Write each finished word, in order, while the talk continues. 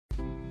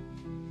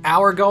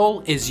Our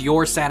goal is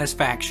your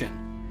satisfaction.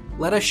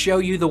 Let us show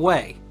you the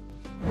way.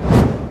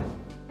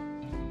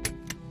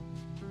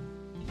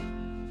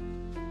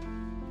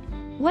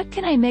 What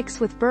can I mix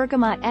with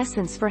bergamot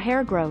essence for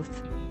hair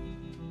growth?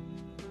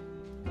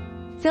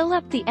 Fill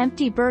up the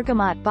empty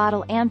bergamot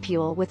bottle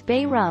ampule with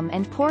bay rum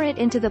and pour it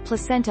into the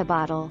placenta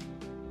bottle.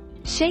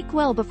 Shake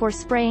well before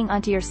spraying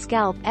onto your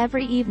scalp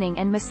every evening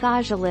and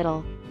massage a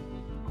little.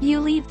 You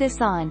leave this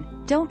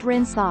on, don't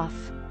rinse off.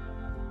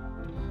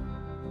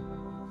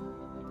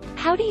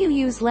 How do you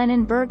use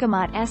lemon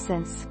bergamot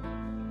essence?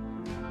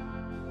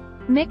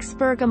 Mix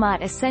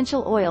bergamot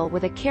essential oil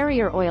with a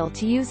carrier oil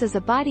to use as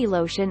a body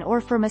lotion or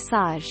for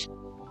massage.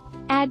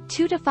 Add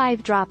 2 to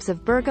 5 drops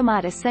of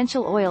bergamot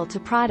essential oil to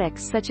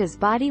products such as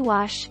body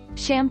wash,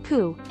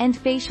 shampoo, and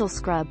facial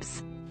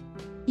scrubs.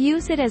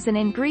 Use it as an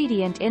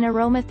ingredient in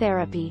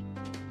aromatherapy.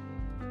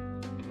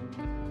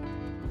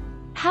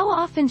 How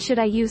often should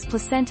I use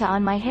placenta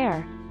on my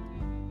hair?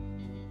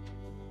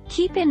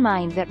 Keep in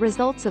mind that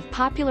results of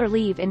popular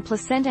leave-in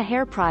placenta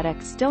hair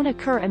products don't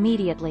occur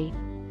immediately.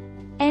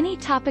 Any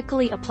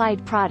topically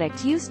applied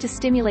product used to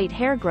stimulate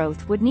hair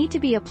growth would need to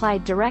be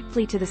applied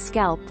directly to the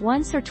scalp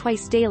once or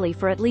twice daily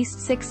for at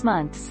least 6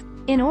 months,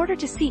 in order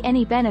to see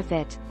any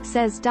benefit,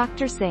 says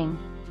Dr. Singh.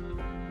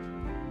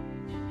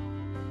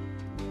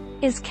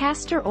 Is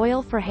castor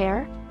oil for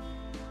hair?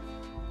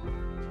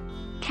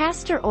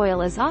 Castor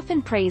oil is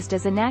often praised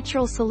as a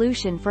natural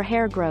solution for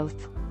hair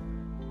growth.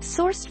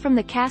 Sourced from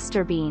the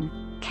castor bean,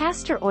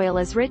 castor oil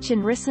is rich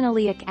in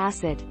ricinoleic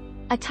acid,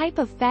 a type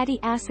of fatty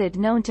acid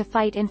known to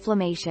fight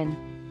inflammation.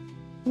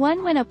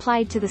 When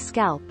applied to the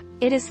scalp,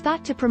 it is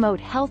thought to promote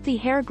healthy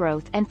hair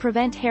growth and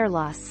prevent hair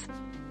loss.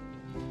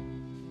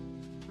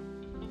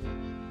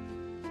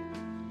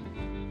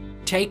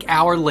 Take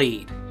our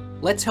lead.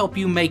 Let's help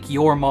you make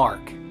your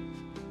mark.